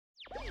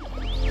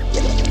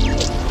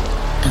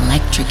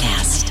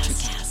NutraCast.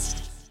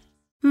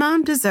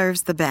 Mom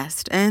deserves the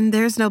best, and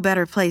there's no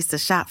better place to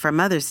shop for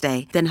Mother's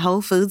Day than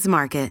Whole Foods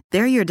Market.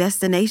 They're your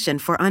destination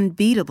for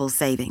unbeatable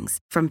savings,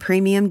 from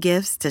premium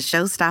gifts to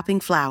show-stopping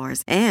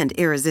flowers and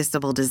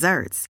irresistible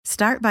desserts.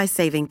 Start by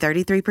saving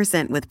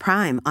 33% with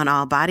Prime on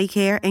all body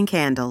care and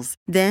candles.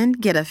 Then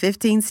get a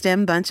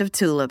 15-stem bunch of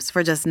tulips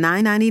for just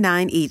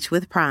 $9.99 each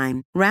with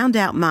Prime. Round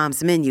out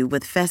Mom's menu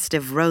with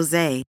festive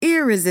rosé,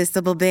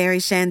 irresistible berry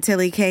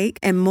chantilly cake,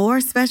 and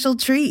more special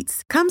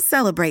treats. Come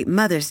celebrate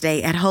Mother's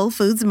Day at Whole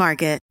Foods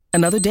Market.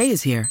 Another day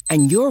is here,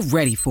 and you're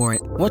ready for it.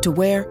 What to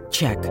wear?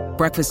 Check.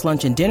 Breakfast,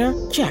 lunch, and dinner?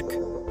 Check.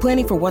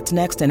 Planning for what's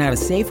next and how to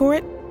save for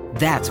it?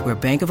 That's where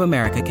Bank of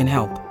America can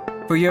help.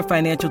 For your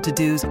financial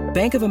to-dos,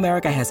 Bank of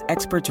America has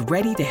experts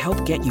ready to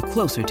help get you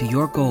closer to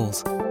your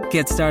goals.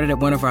 Get started at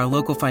one of our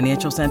local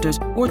financial centers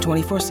or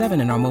 24/7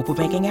 in our mobile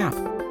banking app.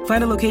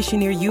 Find a location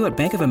near you at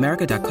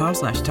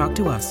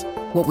bankofamerica.com/talktous.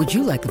 What would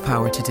you like the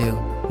power to do?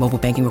 Mobile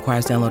banking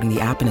requires downloading the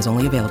app and is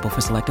only available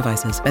for select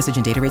devices. Message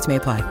and data rates may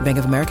apply. Bank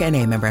of America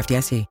N.A., member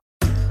FDIC.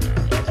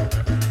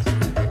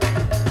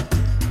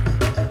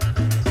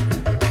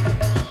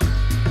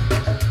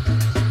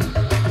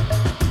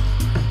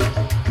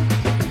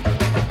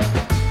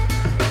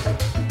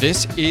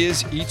 This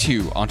is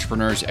E2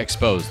 Entrepreneurs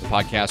Exposed, the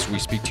podcast where we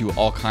speak to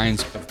all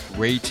kinds of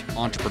great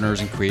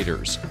entrepreneurs and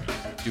creators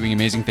doing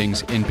amazing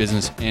things in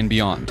business and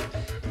beyond.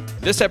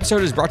 This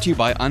episode is brought to you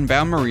by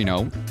Unbound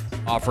Merino,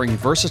 offering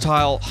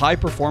versatile,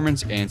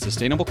 high-performance, and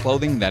sustainable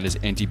clothing that is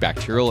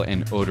antibacterial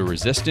and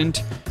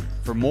odor-resistant.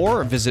 For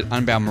more, visit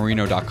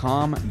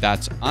unboundmerino.com.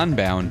 That's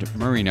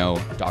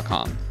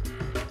unboundmerino.com.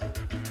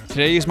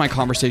 Today is my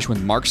conversation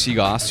with Mark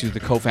Seagoss, who's the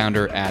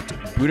co-founder at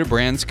Buddha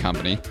Brands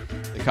Company.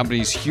 The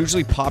company's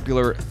hugely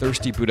popular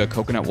Thirsty Buddha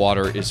coconut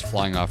water is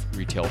flying off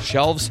retail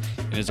shelves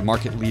and is a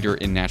market leader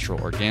in natural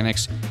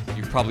organics.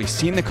 You've probably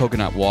seen the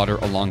coconut water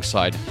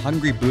alongside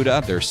Hungry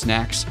Buddha, their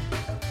snacks,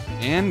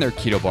 and their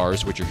keto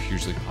bars, which are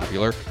hugely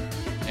popular.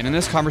 And in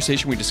this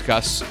conversation, we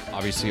discuss,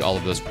 obviously, all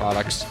of those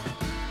products,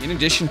 in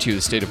addition to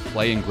the state of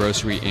play in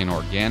grocery and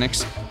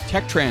organics,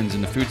 tech trends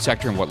in the food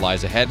sector and what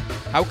lies ahead,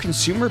 how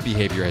consumer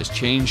behavior has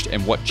changed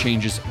and what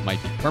changes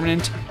might be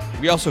permanent.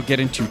 We also get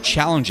into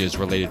challenges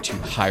related to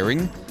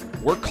hiring,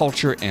 work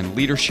culture, and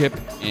leadership,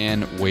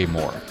 and way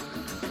more.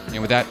 And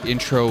with that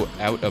intro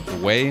out of the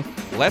way,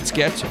 let's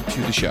get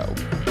to the show.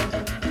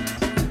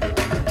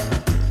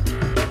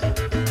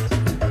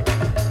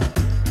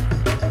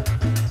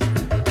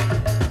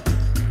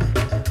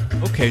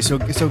 Okay, so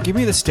give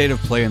me the state of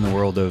play in the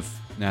world of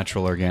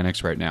natural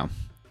organics right now.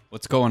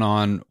 What's going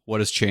on?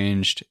 What has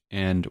changed?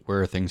 And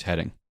where are things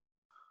heading?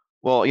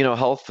 Well,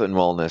 health and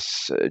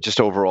wellness,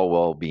 just overall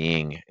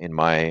well-being, in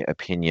my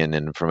opinion,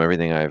 and from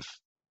everything I've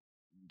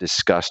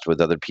discussed with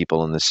other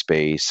people in the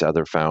space,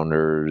 other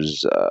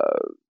founders,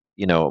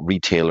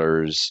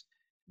 retailers,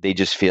 they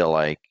just feel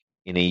like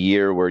in a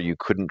year where you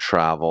couldn't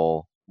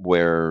travel,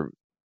 where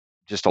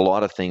just a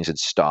lot of things had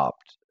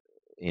stopped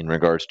in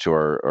regards to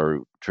our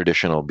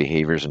traditional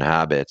behaviors and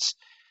habits,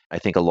 I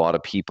think a lot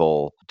of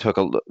people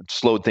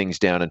slowed things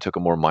down and took a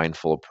more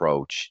mindful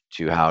approach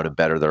to how to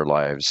better their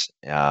lives.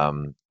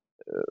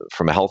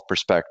 From a health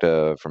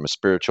perspective, from a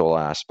spiritual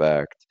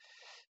aspect,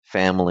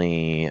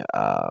 family,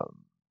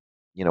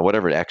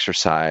 whatever,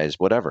 exercise,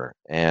 whatever.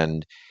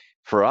 And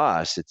for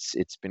us,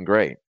 it's been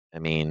great. I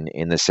mean,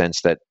 in the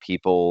sense that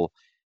people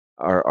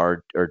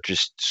are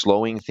just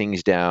slowing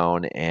things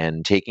down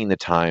and taking the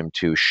time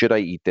to, should I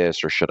eat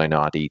this or should I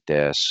not eat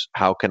this?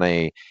 How can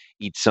I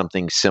eat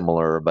something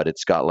similar, but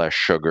it's got less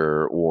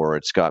sugar, or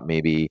it's got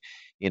maybe,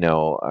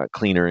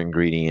 cleaner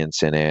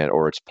ingredients in it,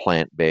 or it's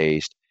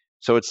plant-based.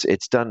 So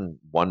it's done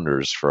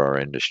wonders for our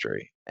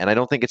industry. And I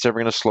don't think it's ever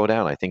going to slow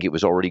down. I think it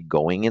was already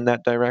going in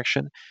that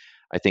direction.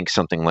 I think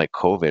something like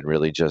COVID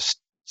really just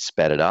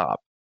sped it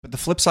up. But the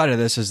flip side of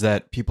this is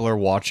that people are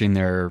watching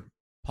their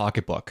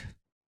pocketbook,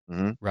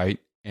 right?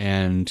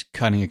 And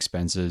cutting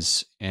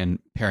expenses and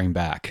paring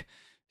back.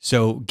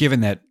 So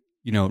given that,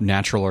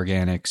 natural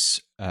organics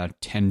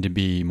tend to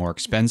be more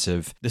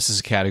expensive, this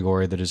is a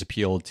category that has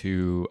appealed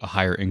to a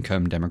higher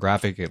income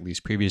demographic, at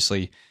least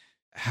previously.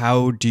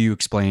 How do you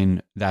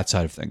explain that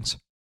side of things?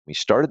 We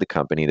started the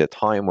company at a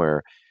time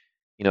where,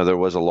 there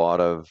was a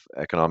lot of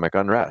economic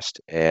unrest.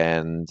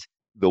 And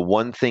the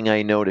one thing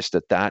I noticed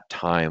at that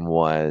time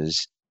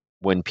was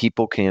when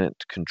people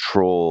can't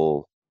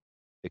control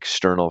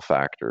external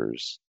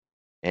factors,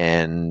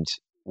 and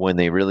when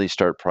they really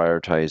start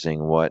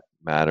prioritizing what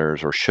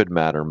matters or should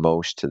matter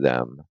most to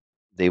them,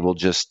 they will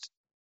just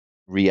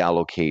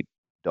reallocate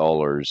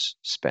dollars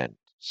spent.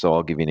 So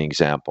I'll give you an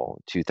example.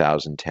 In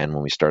 2010,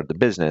 when we started the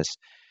business,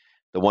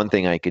 the one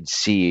thing I could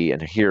see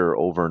and hear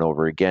over and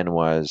over again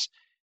was,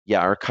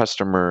 our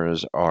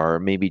customers are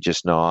maybe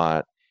just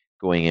not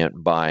going out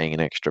and buying an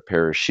extra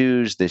pair of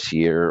shoes this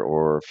year,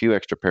 or a few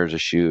extra pairs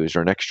of shoes,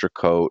 or an extra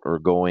coat, or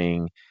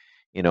going,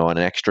 on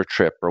an extra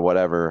trip or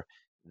whatever.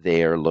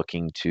 They are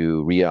looking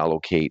to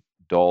reallocate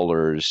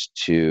dollars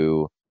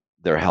to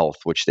their health,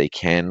 which they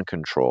can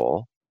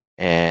control.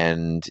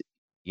 And,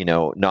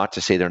 not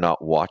to say they're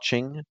not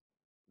watching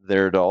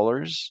their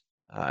dollars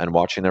and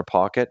watching their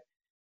pocket.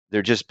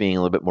 They're just being a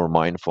little bit more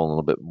mindful and a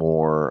little bit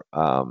more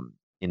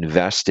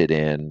invested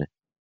in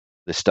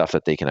the stuff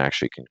that they can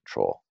actually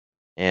control.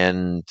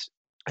 And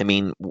I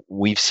mean,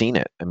 we've seen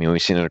it. I mean,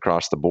 we've seen it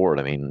across the board.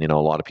 I mean, a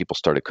lot of people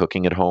started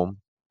cooking at home.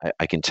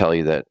 I can tell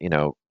you that,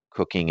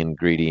 cooking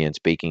ingredients,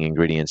 baking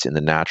ingredients in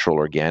the natural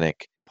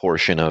organic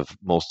portion of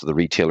most of the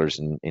retailers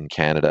in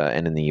Canada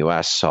and in the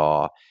US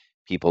saw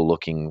people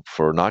looking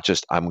for not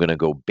just, I'm going to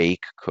go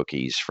bake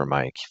cookies for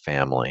my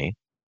family.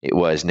 It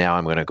was, now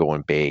I'm going to go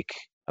and bake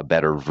a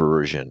better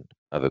version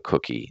of a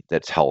cookie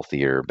that's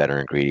healthier, better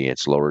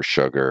ingredients, lower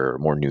sugar,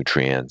 more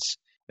nutrients.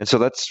 And so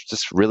that's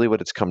just really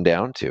what it's come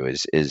down to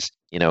is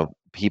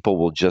people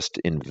will just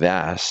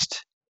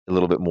invest a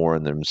little bit more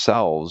in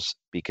themselves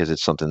because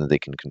it's something that they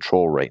can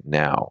control right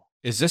now.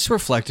 Is this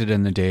reflected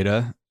in the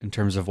data in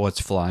terms of what's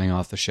flying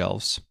off the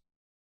shelves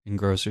in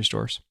grocery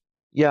stores?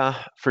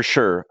 Yeah, for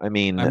sure. I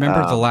mean, I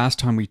remember the last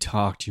time we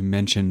talked, you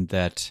mentioned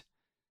that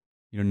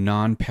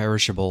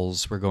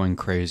non-perishables were going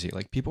crazy.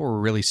 Like people were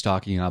really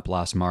stocking up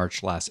last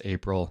March, last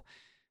April.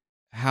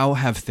 How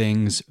have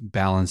things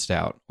balanced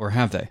out, or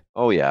have they?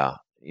 Oh yeah,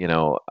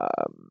 a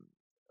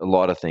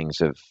lot of things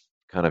have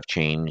kind of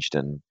changed,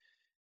 and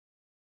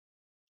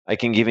I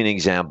can give you an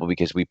example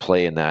because we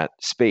play in that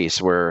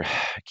space where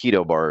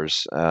keto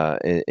bars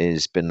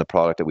has been the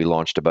product that we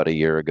launched about a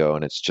year ago,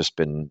 and it's just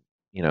been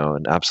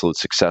an absolute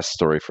success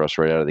story for us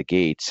right out of the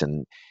gates.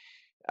 And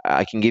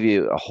I can give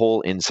you a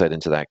whole insight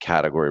into that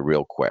category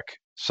real quick.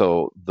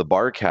 So the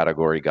bar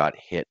category got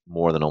hit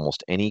more than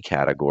almost any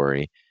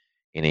category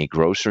in a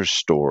grocer's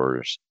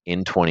stores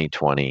in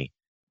 2020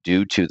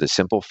 due to the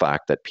simple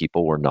fact that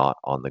people were not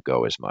on the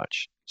go as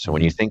much. So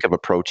when you think of a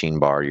protein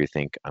bar, you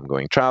think, I'm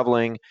going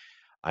traveling,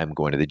 I'm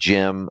going to the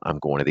gym, I'm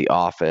going to the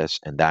office,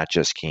 and that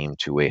just came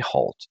to a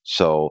halt.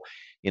 So,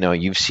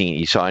 you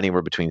saw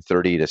anywhere between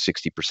 30 to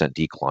 60%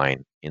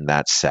 decline in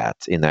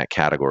that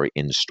category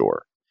in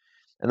store.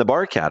 And the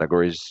bar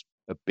category is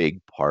a big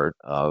part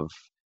of,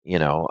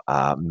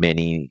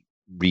 many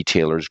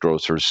retailers,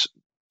 grocers,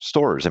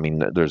 stores. I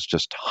mean, there's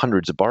just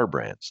hundreds of bar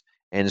brands.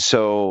 And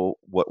so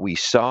what we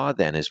saw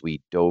then as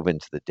we dove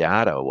into the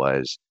data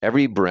was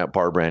every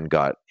bar brand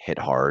got hit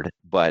hard,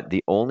 but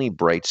the only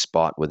bright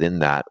spot within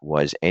that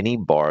was any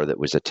bar that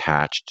was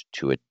attached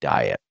to a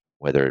diet,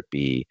 whether it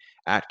be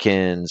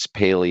Atkins,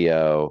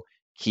 paleo,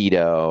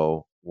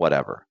 keto,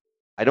 whatever.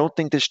 I don't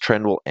think this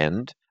trend will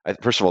end.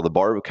 First of all, the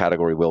bar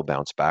category will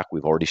bounce back.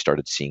 We've already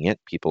started seeing it.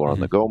 People are on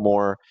the go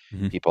more.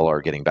 People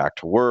are getting back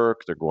to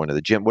work. They're going to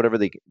the gym.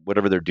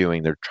 Whatever they're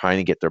doing, they're trying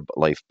to get their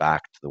life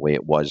back to the way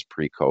it was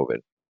pre-COVID.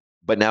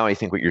 But now I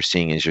think what you're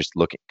seeing is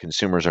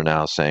consumers are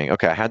now saying,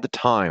 okay, I had the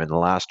time in the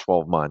last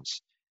 12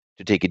 months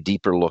to take a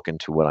deeper look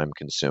into what I'm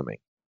consuming.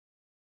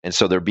 And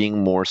so they're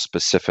being more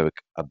specific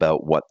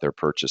about what they're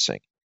purchasing.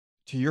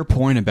 To your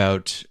point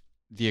about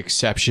the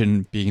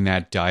exception being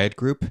that diet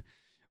group,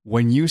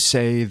 when you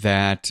say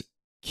that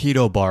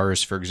keto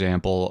bars, for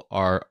example,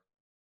 are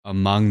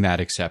among that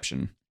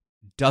exception,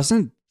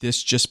 doesn't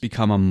this just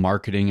become a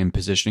marketing and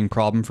positioning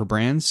problem for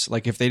brands?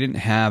 Like if they didn't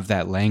have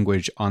that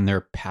language on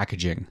their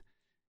packaging,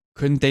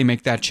 couldn't they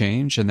make that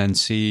change and then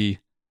see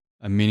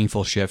a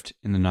meaningful shift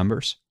in the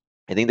numbers?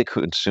 I think the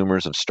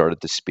consumers have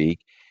started to speak.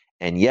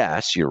 And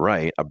yes, you're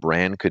right. A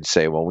brand could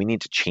say, well, we need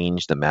to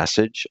change the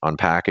message on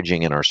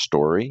packaging and our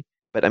story.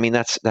 But I mean,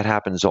 that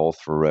happens all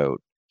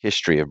throughout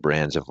history of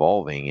brands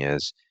evolving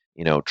is,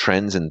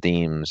 trends and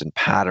themes and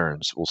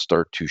patterns will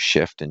start to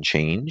shift and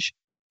change.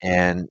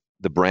 And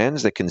the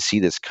brands that can see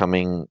this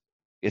coming,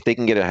 if they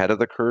can get ahead of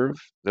the curve,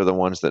 they're the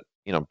ones that,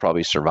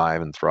 probably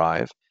survive and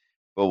thrive.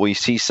 But we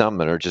see some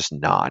that are just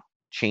not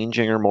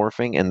changing or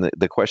morphing. And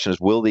the question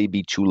is, will they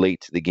be too late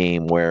to the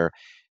game where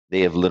they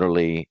have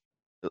literally,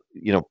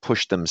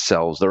 pushed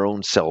their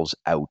own selves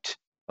out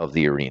of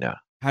the arena?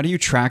 How do you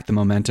track the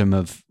momentum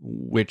of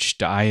which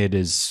diet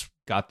is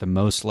got the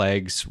most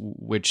legs,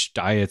 which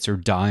diets are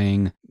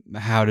dying?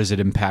 How does it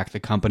impact the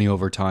company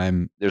over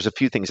time? There's a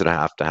few things that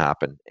have to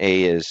happen.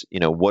 A is,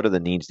 what are the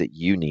needs that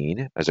you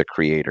need as a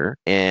creator?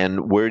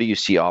 And where do you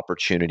see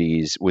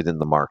opportunities within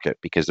the market?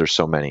 Because there's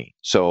so many.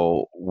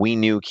 So we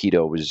knew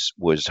keto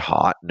was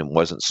hot and it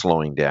wasn't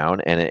slowing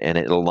down, and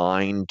it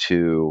aligned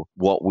to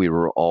what we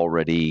were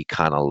already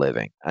kind of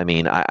living. I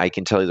mean, I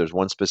can tell you there's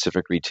one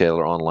specific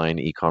retailer, online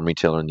e-com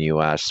retailer in the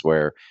US,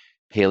 where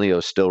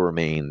paleo still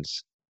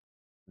remains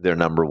their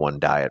number one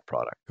diet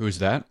product. Who's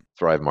that?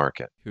 Thrive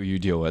Market. Who you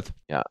deal with.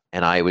 Yeah.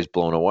 And I was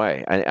blown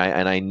away.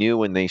 I knew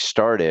when they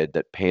started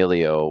that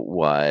paleo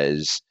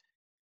was,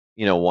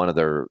 one of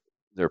their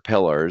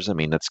pillars. I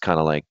mean, that's kind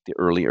of like the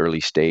early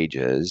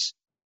stages.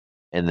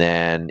 And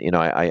then,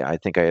 I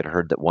think I had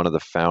heard that one of the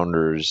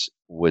founders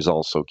was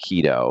also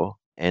keto.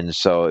 And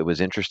so it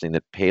was interesting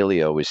that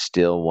paleo was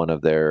still one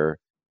of their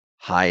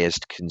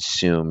highest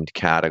consumed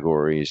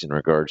categories in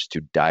regards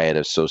to diet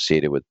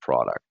associated with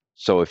product.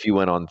 So if you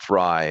went on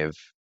Thrive,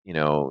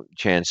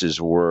 chances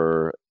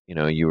were,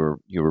 you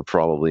were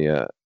probably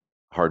a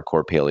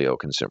hardcore paleo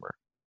consumer.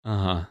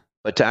 Uh-huh.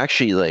 But to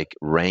actually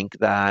rank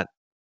that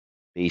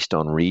based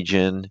on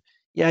region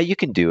Yeah, you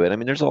can do it. I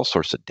mean, there's all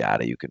sorts of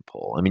data you can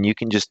pull. I mean, you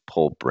can just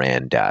pull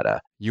brand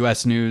data.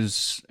 U.S.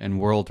 News and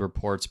World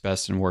Report's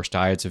Best and Worst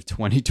Diets of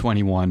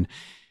 2021.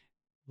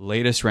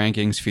 Latest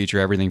rankings feature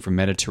everything from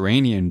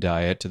Mediterranean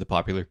diet to the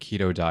popular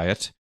keto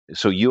diet.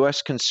 So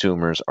U.S.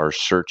 consumers are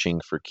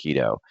searching for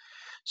keto.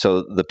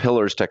 So the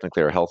pillars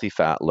technically are healthy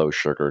fat, low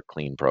sugar,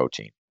 clean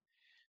protein.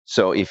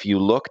 So if you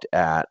looked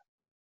at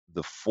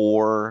the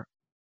four,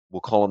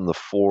 we'll call them the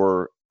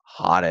four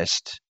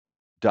hottest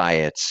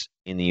diets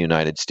in the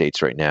United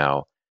States right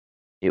now,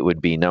 it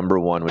would be number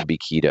one would be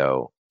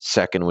keto.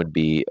 Second would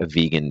be a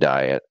vegan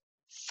diet.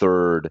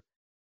 Third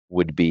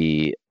would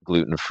be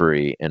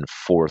gluten-free. And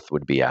fourth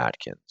would be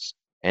Atkins.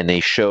 And they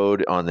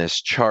showed on this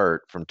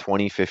chart from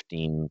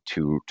 2015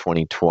 to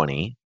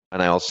 2020,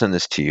 and I'll send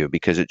this to you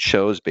because it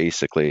shows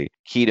basically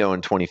keto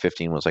in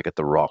 2015 was like at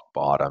the rock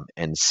bottom.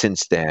 And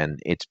since then,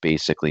 it's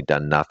basically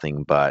done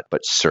nothing but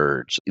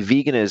surge.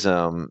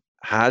 Veganism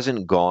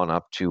hasn't gone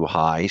up too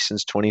high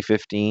since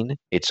 2015.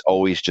 It's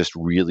always just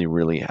really,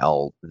 really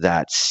held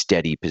that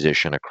steady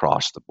position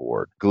across the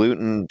board.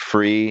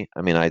 Gluten-free,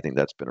 I mean, I think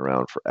that's been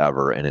around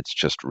forever. And it's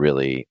just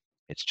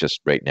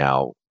right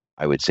now,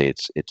 I would say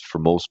it's for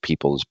most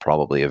people is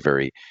probably a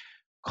very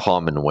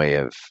common way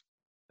of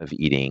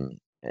eating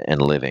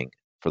and living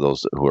for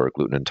those who are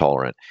gluten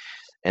intolerant.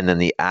 And then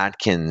the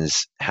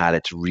Atkins had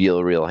its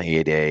real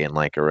heyday in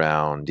like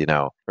around,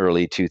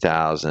 early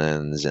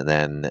 2000s, and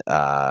then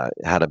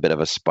had a bit of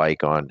a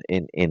spike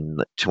in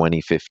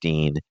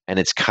 2015, and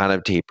it's kind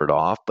of tapered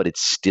off, but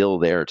it's still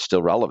there. It's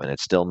still relevant.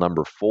 It's still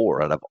number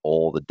 4 out of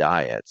all the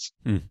diets.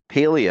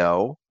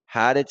 Paleo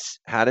had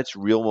its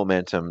real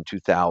momentum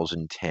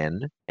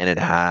 2010, and it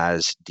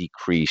has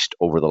decreased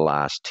over the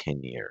last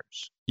 10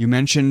 years. You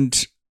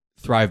mentioned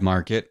Thrive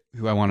Market,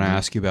 who I want to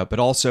ask you about, but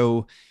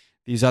also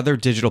these other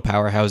digital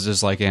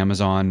powerhouses like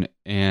Amazon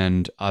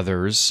and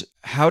others.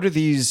 How do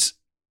these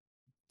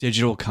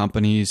digital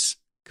companies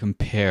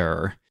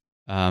compare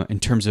in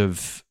terms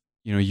of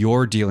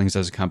your dealings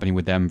as a company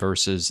with them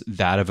versus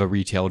that of a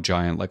retail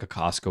giant like a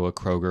Costco, a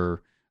Kroger,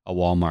 a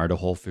Walmart, a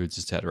Whole Foods,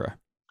 etc.?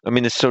 I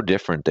mean, it's so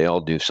different. They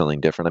all do something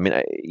different. I mean,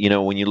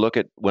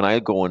 when I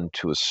go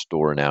into a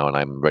store now and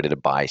I'm ready to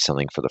buy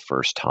something for the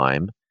first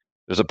time,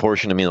 there's a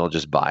portion of me that'll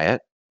just buy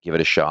it, give it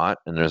a shot,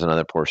 and there's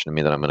another portion of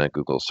me that I'm going to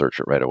Google search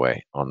it right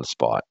away on the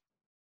spot.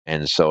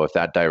 And so if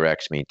that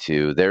directs me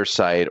to their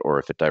site, or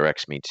if it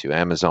directs me to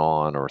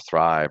Amazon or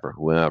Thrive or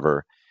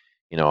whoever,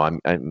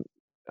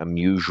 I'm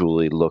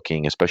usually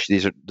looking,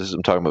 especially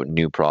I'm talking about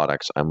new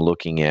products. I'm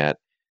looking at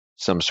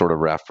some sort of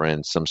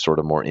reference, some sort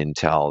of more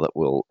intel that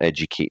will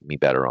educate me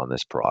better on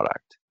this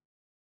product.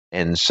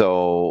 And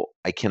so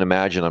I can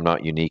imagine I'm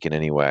not unique in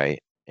any way,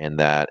 and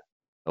that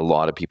a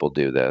lot of people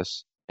do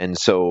this. And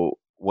so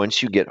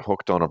once you get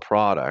hooked on a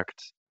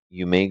product,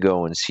 you may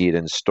go and see it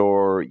in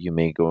store. You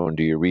may go and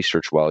do your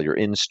research while you're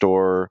in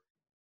store,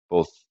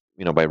 both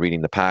by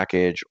reading the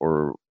package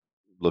or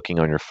looking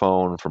on your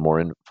phone for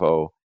more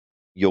info.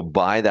 You'll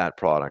buy that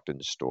product in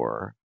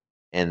store,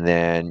 and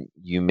then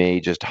you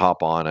may just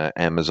hop on an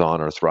Amazon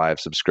or Thrive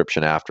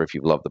subscription after if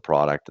you love the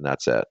product, and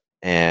that's it.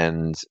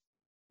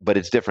 But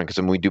it's different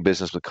because we do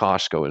business with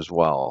Costco as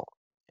well,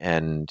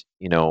 and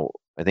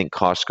I think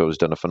Costco has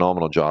done a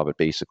phenomenal job at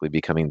basically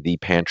becoming the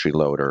pantry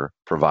loader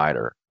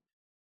provider.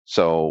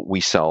 So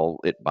we sell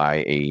it by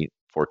a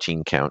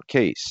 14 count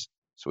case.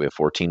 So we have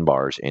 14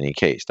 bars in a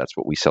case. That's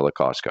what we sell at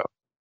Costco.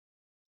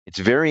 It's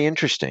very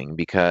interesting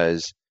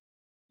because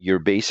you're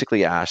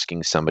basically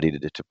asking somebody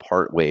to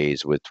part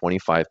ways with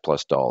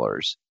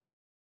 $25+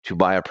 to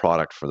buy a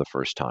product for the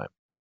first time.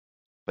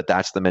 But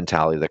that's the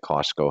mentality that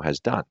Costco has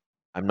done.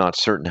 I'm not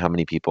certain how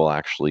many people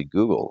actually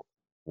Google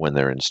when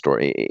they're in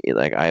store.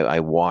 Like I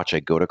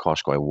go to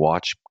Costco, I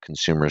watch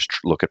consumers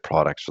look at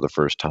products for the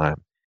first time.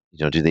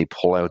 Do they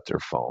pull out their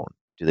phone?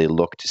 Do they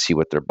look to see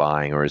what they're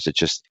buying? Or is it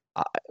just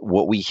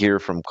what we hear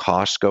from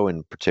Costco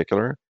in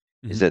particular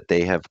is that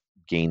they have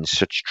gained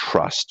such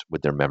trust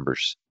with their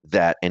members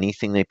that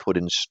anything they put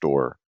in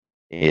store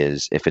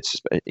is, if it's,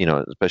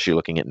 especially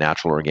looking at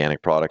natural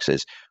organic products,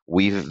 is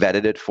we've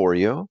vetted it for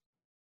you.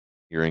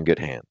 You're in good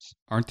hands.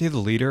 Aren't they the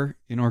leader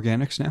in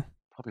organics now?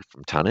 Probably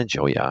from tonnage.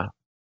 Oh yeah.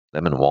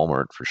 Them and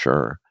Walmart for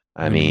sure.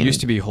 I mean, mean, it used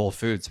to be Whole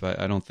Foods, but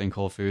I don't think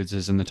Whole Foods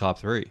is in the top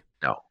 3.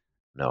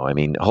 No. I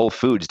mean, Whole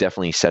Foods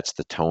definitely sets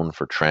the tone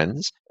for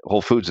trends.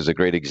 Whole Foods is a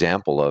great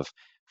example of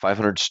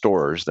 500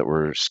 stores that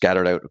were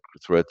scattered out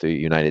throughout the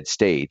United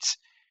States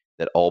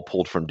that all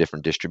pulled from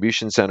different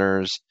distribution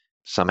centers.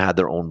 Some had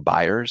their own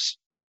buyers.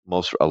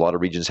 A lot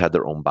of regions had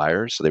their own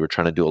buyers, so they were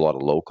trying to do a lot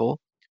of local.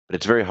 But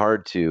it's very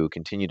hard to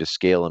continue to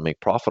scale and make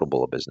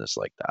profitable a business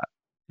like that.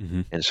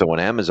 And so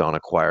when Amazon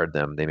acquired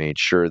them, they made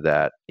sure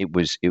that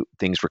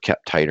things were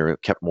kept tighter,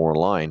 kept more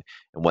aligned.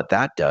 And what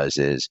that does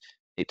is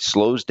it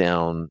slows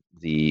down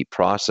the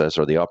process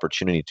or the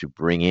opportunity to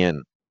bring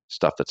in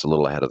stuff that's a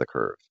little ahead of the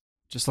curve.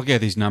 Just looking at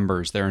these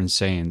numbers, they're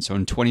insane. So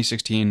in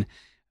 2016,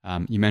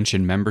 you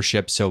mentioned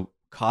membership. So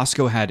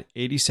Costco had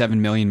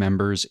 87 million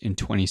members in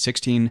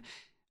 2016.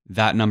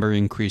 That number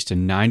increased to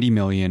 90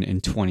 million in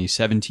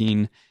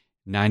 2017.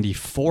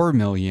 94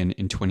 million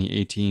in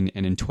 2018,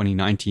 and in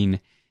 2019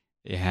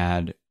 they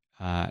had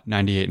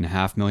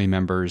 98.5 million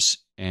members.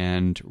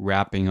 And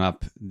wrapping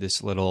up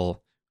this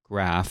little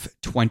graph,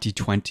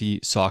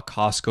 2020 saw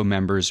Costco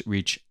members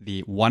reach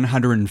the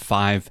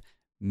 105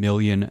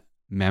 million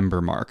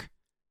member mark,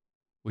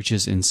 which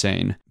is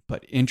insane.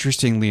 But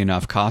interestingly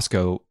enough,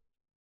 Costco,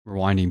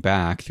 rewinding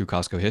back through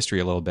Costco history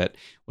a little bit,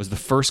 was the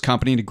first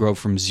company to grow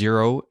from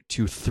 0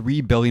 to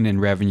 3 billion in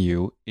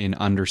revenue in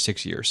under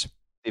 6 years.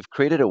 They've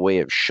created a way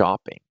of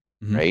shopping,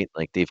 right?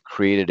 Like they've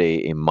created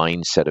a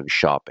mindset of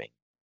shopping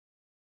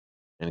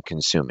and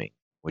consuming,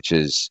 which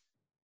is,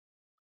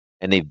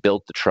 and they've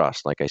built the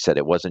trust. Like I said,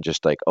 it wasn't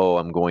just like, oh,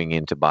 I'm going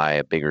in to buy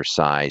a bigger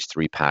size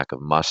 3-pack of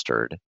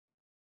mustard.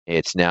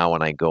 It's now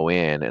when I go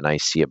in and I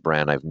see a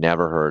brand I've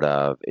never heard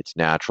of, it's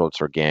natural, it's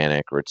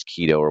organic, or it's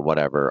keto or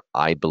whatever,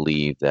 I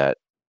believe that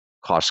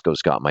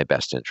Costco's got my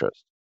best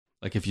interest.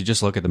 Like if you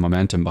just look at the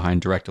momentum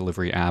behind direct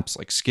delivery apps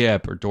like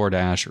Skip or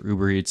DoorDash or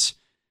Uber Eats,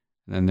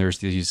 and then there's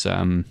these,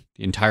 the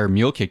entire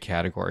meal kit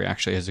category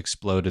actually has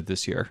exploded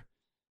this year.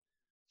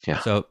 Yeah.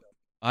 So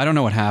I don't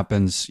know what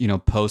happens,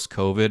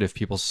 post-COVID, if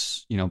people,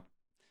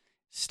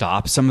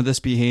 stop some of this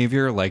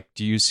behavior. Like,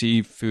 do you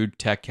see food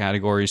tech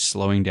categories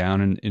slowing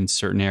down in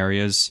certain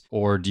areas?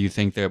 Or do you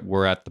think that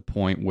we're at the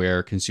point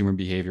where consumer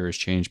behavior has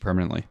changed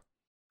permanently?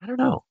 I don't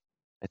know.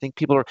 I think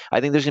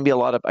I think there's going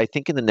to be I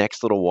think in the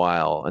next little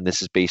while, and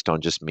this is based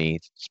on just me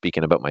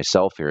speaking about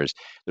myself here, is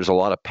there's a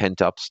lot of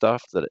pent up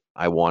stuff that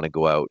I want to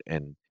go out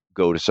and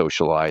go to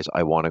socialize.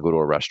 I want to go to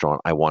a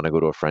restaurant. I want to go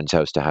to a friend's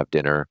house to have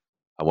dinner.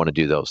 I want to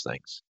do those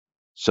things.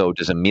 So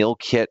does a meal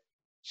kit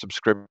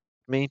subscribe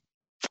me?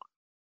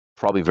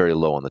 Probably very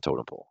low on the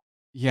totem pole.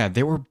 Yeah,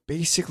 they were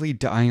basically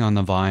dying on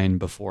the vine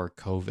before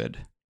COVID.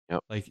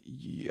 Yep. Like,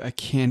 I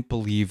can't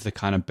believe the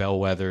kind of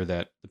bellwether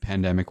that the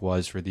pandemic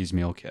was for these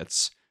meal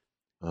kits.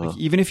 Like,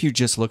 even if you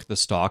just look at the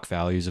stock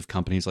values of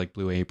companies like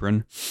Blue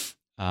Apron,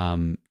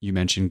 you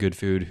mentioned Good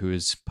Food, who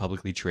is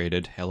publicly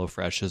traded,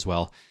 HelloFresh as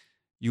well.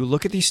 You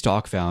look at these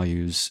stock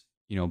values,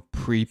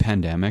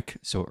 pre-pandemic,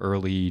 so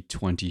early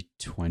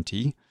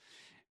 2020,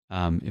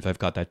 if I've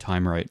got that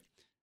time right,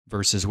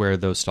 versus where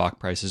those stock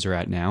prices are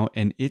at now,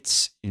 and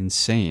it's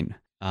insane.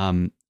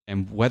 And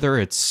whether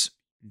it's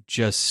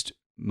just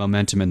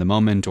momentum in the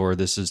moment or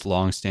this is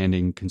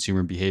long-standing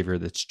consumer behavior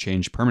that's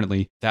changed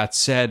permanently, that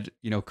said,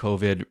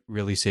 COVID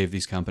really saved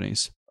these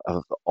companies.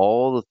 Of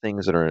all the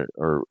things that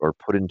are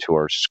put into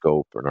our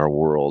scope and our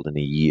world in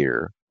a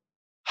year,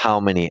 how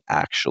many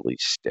actually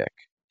stick?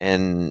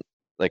 And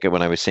like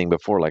when I was saying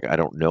before, like I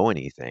don't know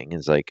anything.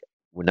 It's like,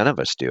 well, none of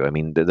us do. I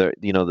mean,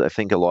 I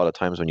think a lot of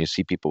times when you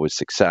see people with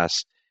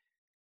success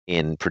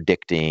in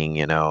predicting,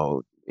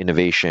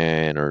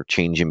 innovation or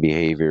change in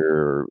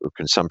behavior or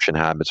consumption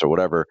habits or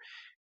whatever,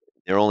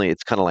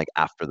 it's kind of like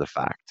after the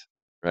fact,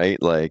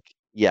 right? Like,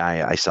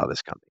 yeah, I saw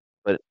this coming,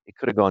 but it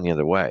could have gone the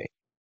other way.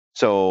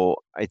 So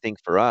I think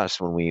for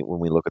us, when we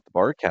look at the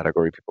bar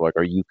category, people are like,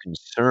 are you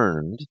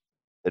concerned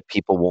that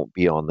people won't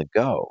be on the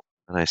go?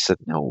 And I said,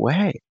 no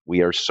way.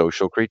 We are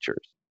social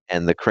creatures.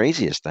 And the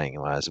craziest thing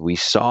was we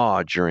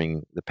saw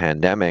during the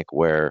pandemic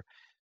where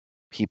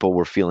people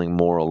were feeling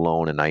more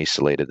alone and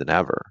isolated than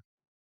ever.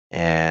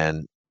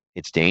 And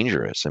it's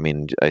dangerous. I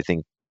mean, I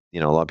think, a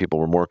lot of people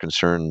were more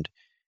concerned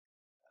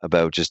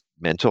about just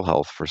mental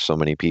health for so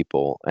many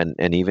people.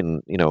 And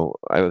even,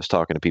 I was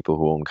talking to people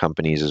who own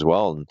companies as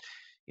well. And,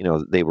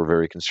 they were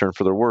very concerned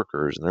for their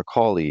workers and their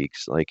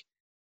colleagues, like,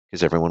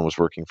 because everyone was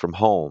working from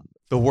home.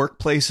 The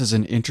workplace is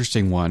an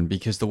interesting one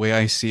because the way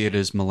I see it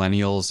is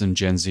millennials and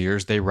Gen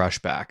Zers, they rush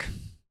back.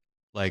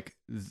 Like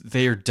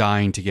they are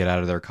dying to get out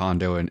of their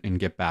condo and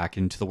get back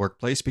into the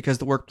workplace because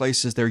the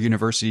workplace is their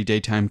university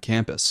daytime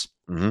campus.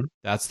 Mm-hmm.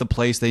 That's the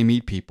place they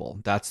meet people.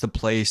 That's the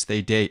place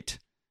they date.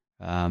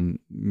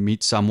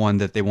 Meet someone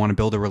that they want to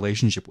build a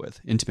relationship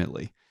with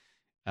intimately.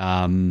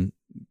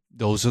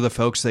 Those are the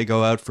folks they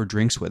go out for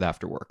drinks with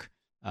after work.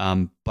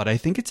 But I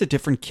think it's a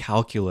different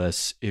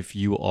calculus if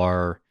you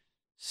are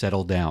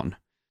settled down.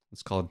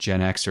 Let's call it Gen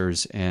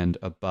Xers and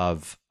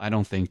above. I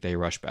don't think they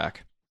rush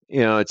back.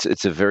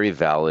 It's a very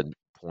valid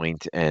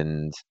point,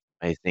 and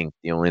I think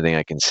the only thing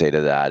I can say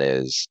to that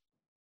is,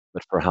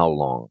 but for how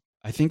long?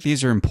 I think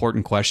these are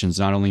important questions,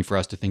 not only for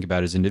us to think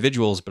about as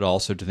individuals, but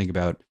also to think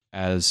about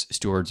as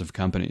stewards of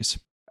companies.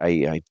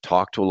 I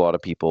talked to a lot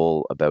of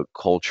people about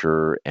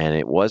culture, and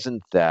it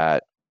wasn't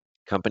that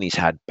companies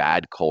had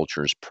bad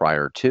cultures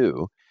prior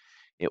to.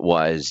 It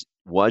was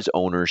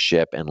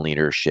ownership and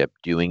leadership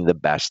doing the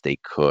best they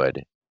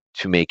could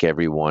to make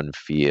everyone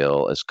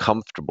feel as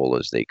comfortable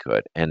as they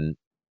could. And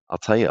I'll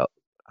tell you,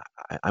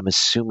 I'm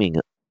assuming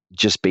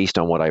just based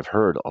on what I've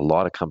heard, a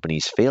lot of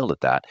companies failed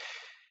at that.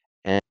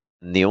 And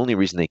the only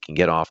reason they can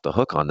get off the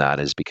hook on that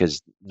is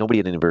because nobody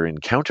had ever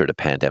encountered a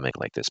pandemic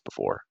like this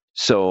before.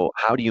 So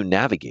how do you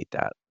navigate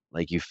that?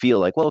 Like you feel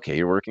like, well, okay,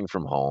 you're working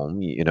from home,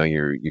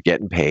 you're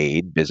getting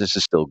paid, business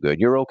is still good,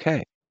 you're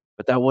okay.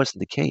 But that wasn't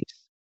the case.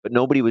 But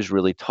nobody was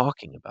really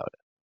talking about it.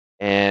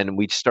 And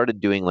we started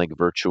doing like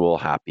virtual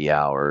happy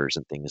hours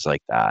and things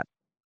like that.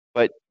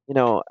 But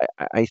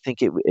I think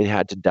it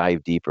had to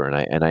dive deeper,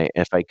 and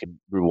if I could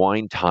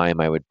rewind time,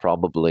 I would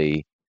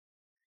probably.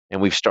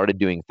 And we've started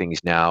doing things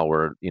now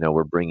where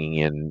we're bringing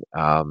in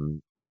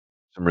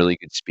some really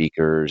good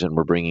speakers, and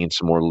we're bringing in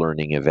some more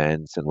learning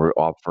events, and we're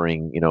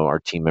offering our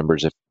team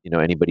members, if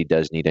anybody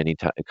does need any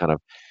kind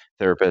of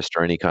therapist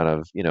or any kind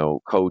of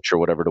coach or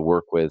whatever to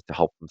work with to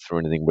help them through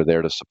anything, we're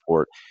there to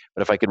support.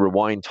 But if I could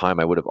rewind time,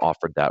 I would have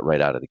offered that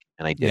right out of the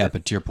and I didn't. Yeah,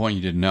 but to your point,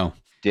 you didn't know.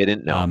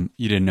 Didn't know.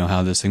 You didn't know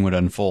how this thing would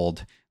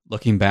unfold.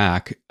 Looking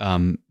back,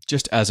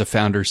 just as a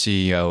founder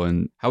CEO,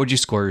 and how would you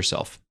score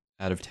yourself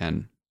out of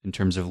 10 in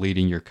terms of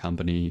leading your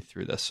company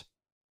through this?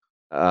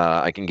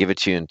 I can give it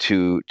to you in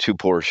two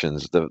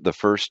portions. The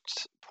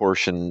first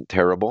portion,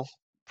 terrible,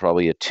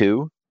 probably a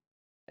 2.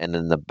 And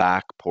then the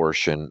back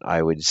portion,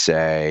 I would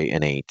say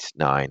an 8,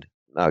 9.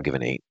 I'll give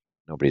an 8.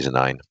 Nobody's a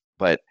 9.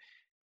 But,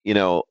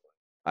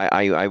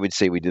 I would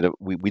say we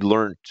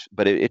learned,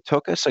 but it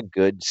took us a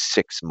good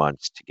 6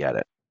 months to get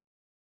it,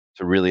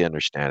 to really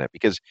understand it.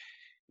 Because,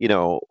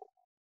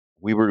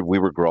 we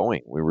were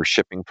growing. We were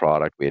shipping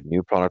product. We had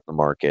new product in the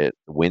market.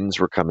 The wins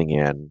were coming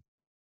in.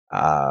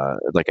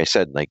 Like I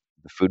said, like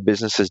the food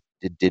businesses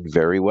did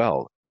very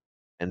well.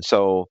 And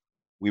so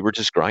we were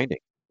just grinding.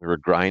 We were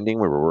grinding.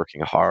 We were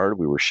working hard.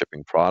 We were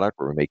shipping product.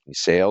 We were making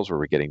sales. We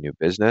were getting new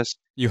business.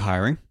 You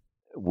hiring?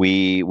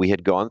 We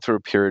had gone through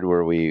a period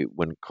where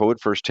when COVID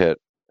first hit,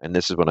 and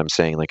this is what I'm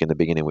saying, like in the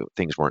beginning,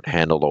 things weren't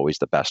handled always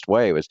the best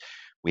way, was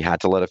we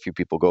had to let a few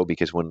people go,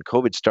 because when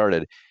COVID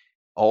started,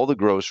 all the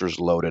grocers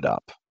loaded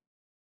up.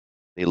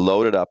 They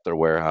loaded up their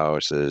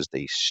warehouses.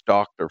 They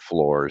stocked their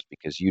floors,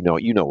 because you know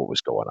what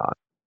was going on.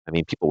 I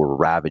mean, people were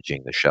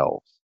ravaging the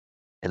shelves.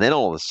 And then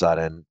all of a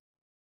sudden,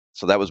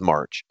 so that was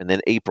March, and then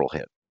April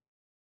hit.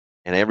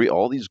 And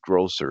all these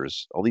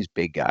grocers, all these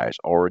big guys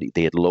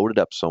they had loaded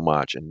up so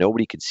much, and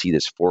nobody could see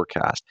this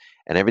forecast,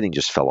 and everything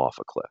just fell off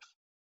a cliff.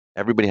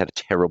 Everybody had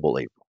a terrible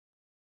April,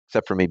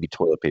 except for maybe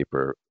toilet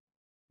paper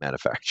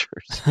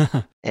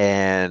manufacturers.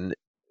 And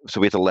so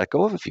we had to let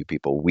go of a few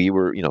people. We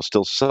were,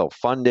 still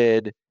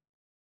self-funded.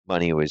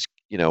 Money was,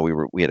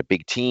 we had a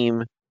big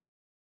team,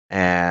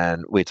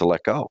 and we had to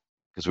let go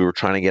because we were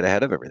trying to get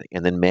ahead of everything.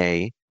 And then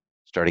May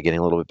started getting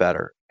a little bit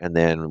better. And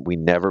then we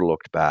never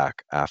looked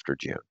back after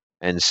June.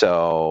 And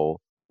so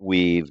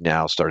we've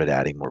now started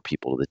adding more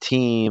people to the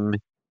team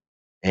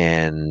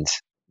and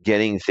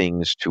getting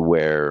things to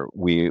where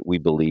we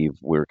believe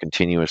we're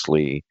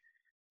continuously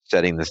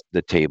setting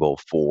the table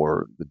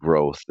for the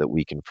growth that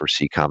we can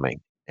foresee coming.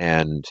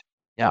 And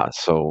yeah,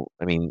 so,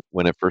 I mean,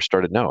 when it first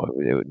started, no,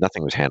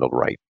 nothing was handled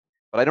right.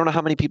 But I don't know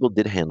how many people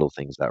did handle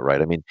things that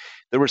right. I mean,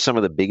 there were some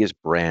of the biggest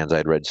brands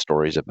I'd read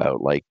stories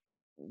about, like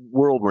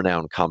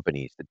world-renowned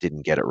companies that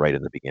didn't get it right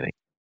in the beginning.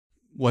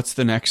 What's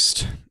the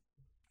next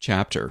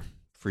chapter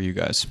for you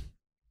guys?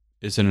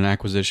 Is it an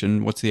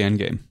acquisition? What's the end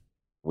game?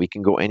 We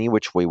can go any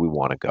which way we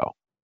want to go.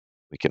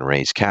 We can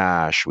raise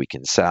cash, we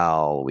can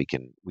sell, we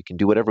can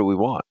do whatever we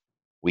want.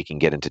 We can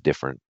get into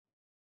different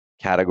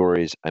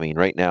categories. I mean,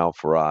 right now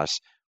for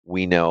us,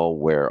 we know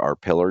where our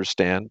pillars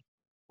stand,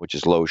 which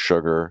is low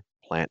sugar,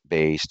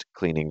 plant-based,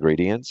 clean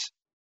ingredients.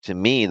 To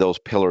me, those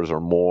pillars are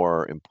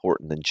more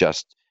important than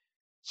just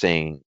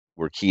saying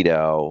we're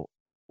keto,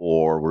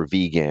 or we're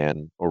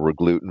vegan, or we're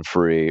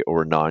gluten-free, or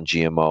we're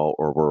non-GMO,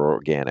 or we're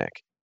organic.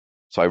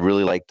 So I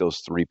really like those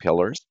 3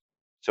 pillars.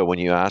 So when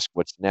you ask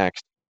what's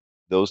next,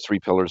 those 3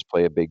 pillars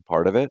play a big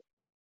part of it.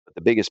 But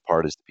the biggest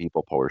part is the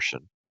people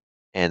portion.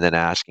 And then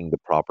asking the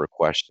proper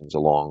questions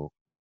along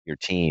your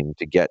team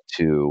to get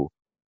to,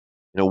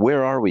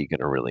 where are we going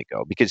to really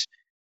go? Because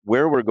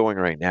where we're going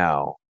right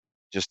now,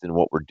 just in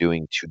what we're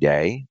doing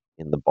today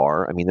in the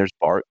bar, I mean, there's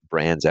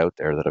brands out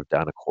there that have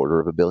done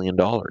 $250 million.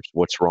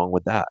 What's wrong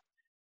with that?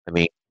 I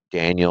mean,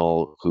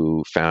 Daniel,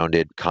 who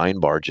founded Kind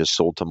Bar, just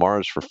sold to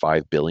Mars for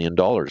 $5 billion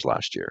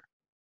last year.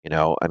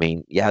 I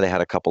mean, yeah, they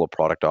had a couple of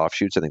product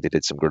offshoots. I think they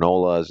did some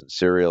granolas and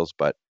cereals,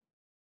 but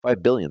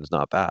 $5 billion is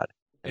not bad.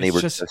 And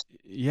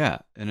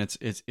it's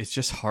it's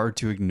just hard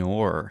to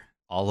ignore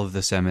all of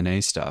this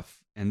M&A stuff.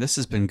 And this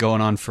has been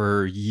going on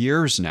for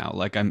years now.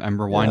 Like I'm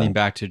rewinding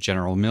back to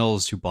General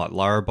Mills, who bought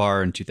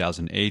Larabar in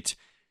 2008.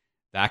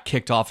 That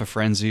kicked off a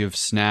frenzy of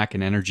snack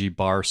and energy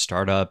bar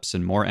startups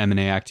and more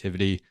M&A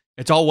activity.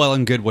 It's all well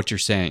and good what you're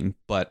saying,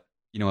 but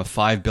a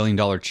 $5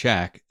 billion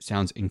check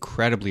sounds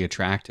incredibly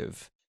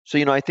attractive. So,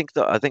 I think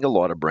a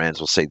lot of brands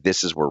will say,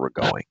 this is where we're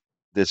going.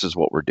 This is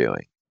what we're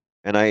doing.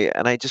 And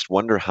I just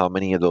wonder how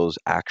many of those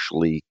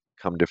actually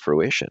come to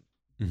fruition.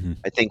 Mm-hmm.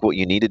 I think what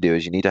you need to do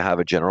is you need to have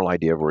a general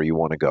idea of where you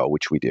want to go,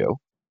 which we do.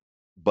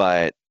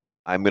 But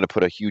I'm going to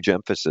put a huge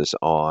emphasis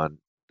on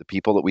the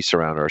people that we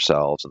surround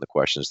ourselves and the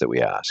questions that we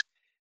ask.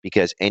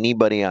 Because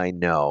anybody I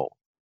know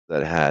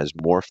that has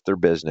morphed their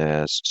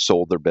business,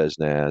 sold their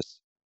business,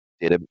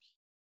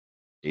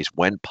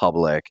 went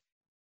public,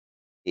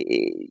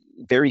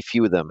 very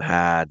few of them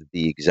had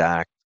the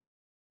exact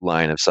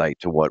line of sight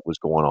to what was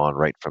going on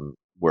right from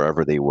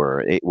wherever they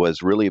were. It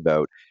was really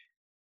about,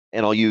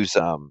 and I'll use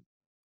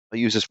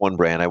this one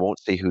brand. I won't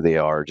say who they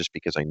are just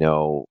because I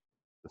know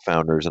the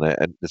founders,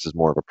 and this is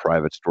more of a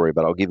private story,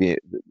 but I'll give you.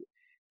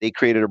 They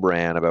created a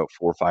brand about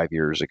 4 or 5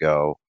 years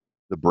ago.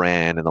 The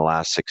brand in the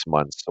last 6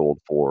 months sold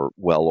for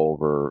well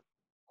over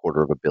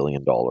 $250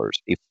 million,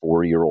 a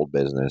 4-year-old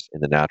business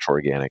in the natural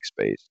organic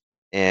space.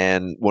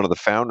 And one of the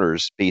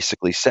founders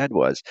basically said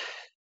was,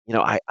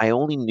 I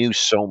only knew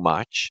so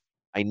much.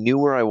 I knew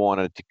where I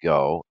wanted to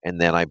go, and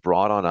then I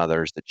brought on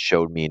others that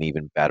showed me an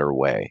even better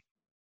way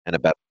and a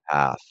better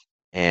path.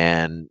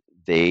 And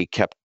they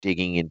kept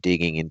digging and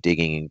digging and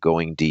digging and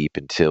going deep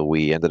until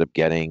we ended up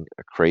getting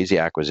a crazy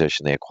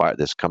acquisition.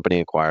 This company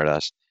acquired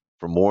us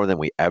for more than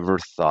we ever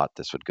thought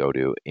this would go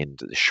to in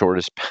the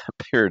shortest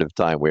period of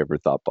time we ever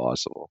thought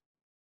possible.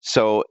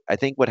 So I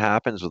think what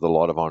happens with a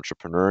lot of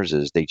entrepreneurs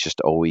is they just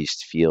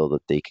always feel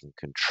that they can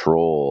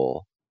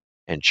control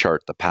and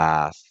chart the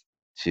path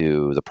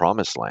to the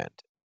promised land.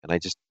 And I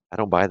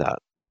don't buy that.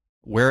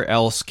 Where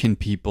else can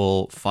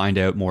people find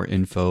out more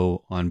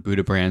info on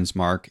Buddha Brands,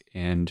 Mark,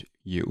 and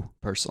you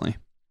personally?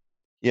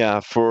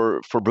 Yeah,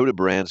 for Buddha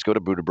Brands, go to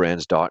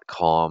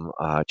buddhabrands.com.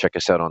 Check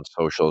us out on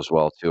social as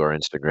well too. Our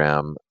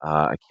Instagram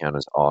account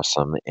is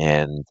awesome.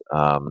 And,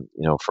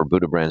 for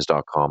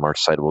buddhabrands.com, our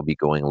site will be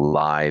going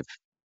live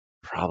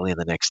probably in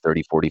the next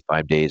 30,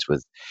 45 days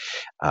with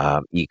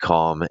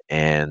e-com.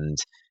 And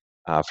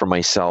for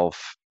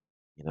myself,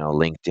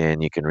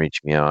 LinkedIn, you can reach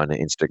me on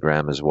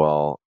Instagram as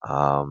well.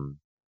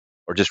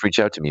 Or just reach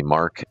out to me,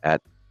 Mark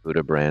at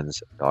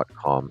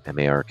buddhabrands.com,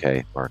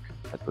 M-A-R-K, Mark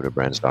at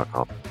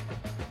buddhabrands.com.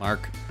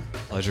 Mark,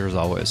 pleasure as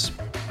always.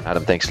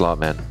 Adam, thanks a lot,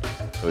 man.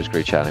 It was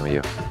great chatting with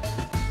you.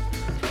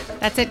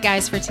 That's it,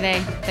 guys, for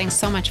today. Thanks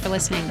so much for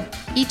listening.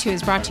 E2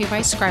 is brought to you by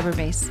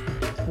Scriberbase.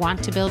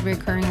 Want to build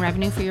recurring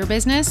revenue for your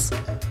business?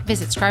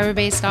 Visit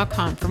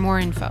scriberbase.com for more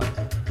info.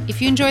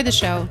 If you enjoy the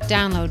show,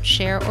 download,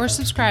 share, or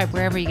subscribe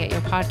wherever you get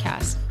your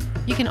podcasts.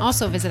 You can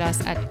also visit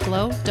us at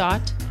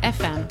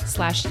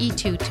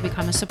glow.fm/E2 to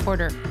become a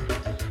supporter.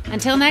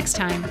 Until next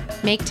time,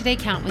 make today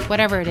count with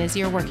whatever it is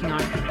you're working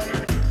on.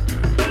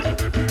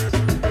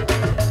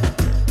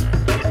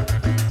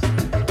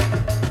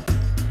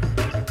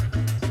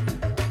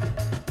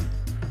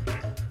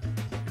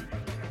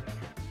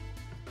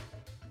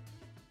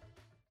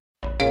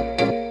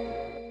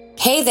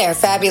 Hey there,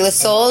 fabulous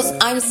souls.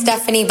 I'm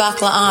Stephanie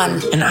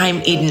Baklaan. And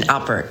I'm Eden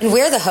Alpert. And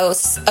we're the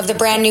hosts of the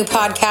brand new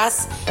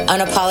podcast,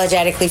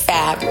 Unapologetically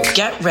Fab.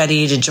 Get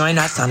ready to join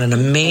us on an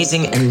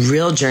amazing and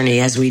real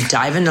journey as we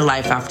dive into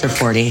life after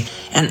 40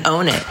 and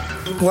own it.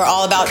 We're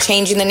all about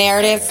changing the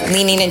narrative,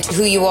 leaning into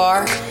who you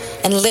are,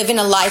 and living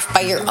a life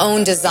by your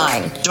own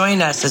design.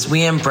 Join us as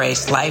we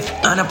embrace life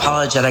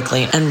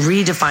unapologetically and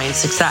redefine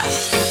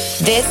success.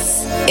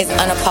 This is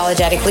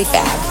Unapologetically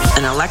Fab,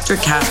 an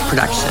Electric Cast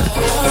production.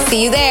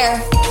 See you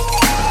there.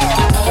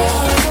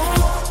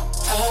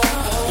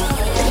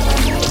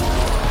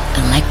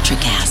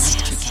 Electricast.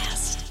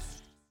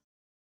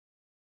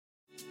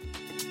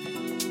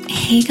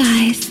 Hey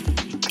guys,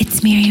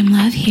 it's Miriam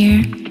Love here,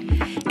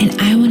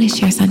 and I want to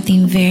share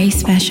something very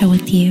special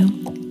with you.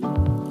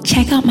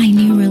 Check out my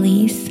new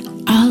release,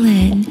 All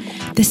In,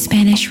 the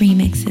Spanish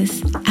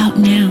remixes, out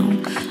now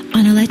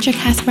on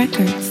Electricast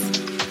Records.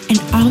 And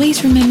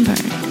always remember,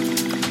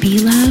 be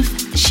love,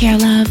 share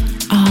love,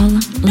 all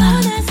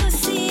love.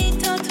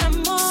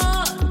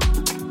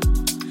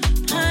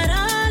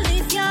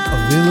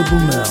 Available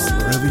now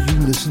wherever you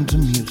listen to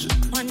music.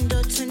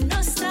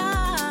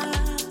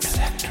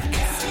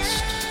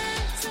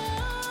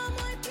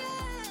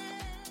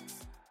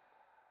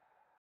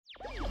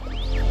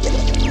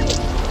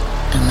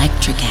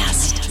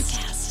 Electricast.